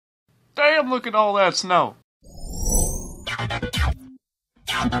Damn, look at all that snow!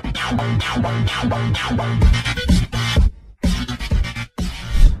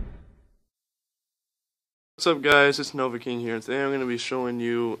 What's up guys, it's Nova King here, and today I'm going to be showing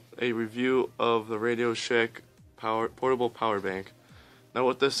you a review of the RadioShack portable power bank. Now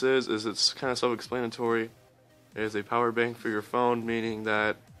what this is it's kind of self-explanatory. It is a power bank for your phone, meaning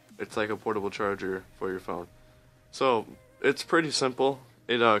that it's like a portable charger for your phone. So it's pretty simple.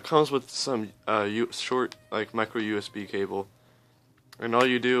 It comes with some short like micro USB cable, and all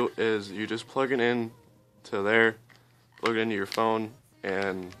you do is you just plug it in to there, plug it into your phone,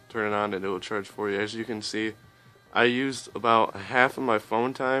 and turn it on, and it will charge for you. As you can see, I used about half of my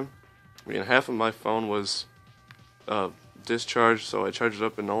phone time. Half of my phone was discharged, so I charged it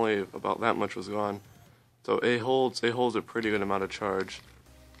up, and only about that much was gone. So it holds a pretty good amount of charge.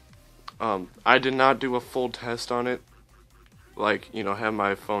 I did not do a full test on it, like have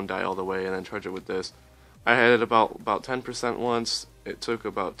my phone die all the way and then charge it with this. I had it about 10% once. It took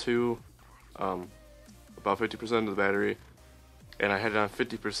about 50% of the battery, and I had it on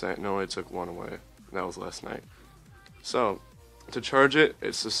 50% and only took one away. That was last night. So to charge it,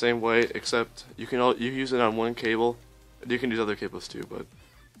 it's the same way, except you use it on one cable. You can use other cables too, but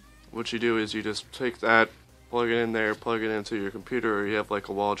what you do is you just take that, plug it in there, plug it into your computer, or you have like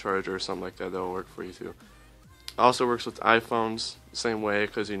a wall charger or something like that. That'll work for you too. It also works with iPhones the same way,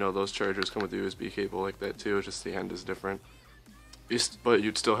 because those chargers come with a USB cable like that too. Just the end is different. But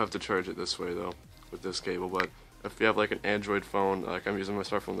you'd still have to charge it this way though, with this cable. But if you have like an Android phone, like I'm using my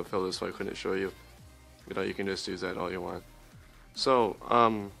smartphone to fill this, so I couldn't show you. You can just use that all you want. So,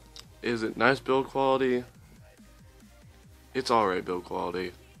 is it nice build quality? It's alright build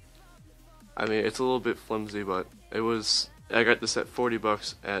quality. I mean, it's a little bit flimsy, but I got this at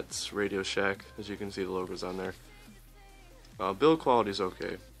 $40 at RadioShack. As you can see, the logo's on there. Build quality's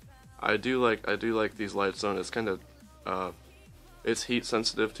okay. I do like these lights on. It's kind of it's heat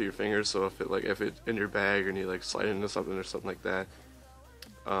sensitive to your fingers, so if it's in your bag and you like slide into something or something like that,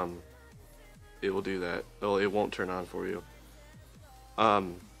 it will do that. It won't turn on for you.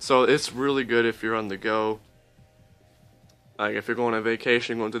 So it's really good if you're on the go. Like if you're going on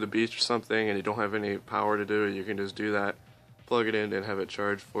vacation, going to the beach or something, and you don't have any power to do it, you can just do that. Plug it in and have it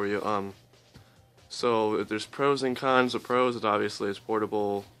charged for you. So there's pros and cons. The pros is obviously it's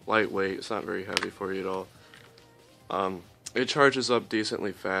portable, lightweight. It's not very heavy for you at all. It charges up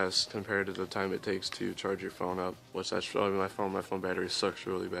decently fast compared to the time it takes to charge your phone up, which that's probably my phone. My phone battery sucks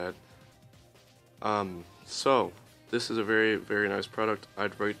really bad. So this is a very, very nice product.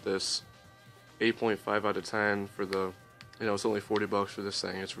 I'd rate this 8.5 out of 10 for the, it's only $40 for this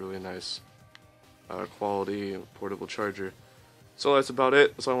thing. It's really nice quality portable charger. So that's about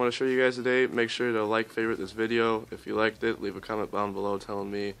it. That's all I want to show you guys today. Make sure to like, favorite this video. If you liked it, leave a comment down below telling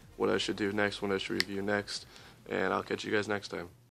me what I should do next, what I should review next, and I'll catch you guys next time.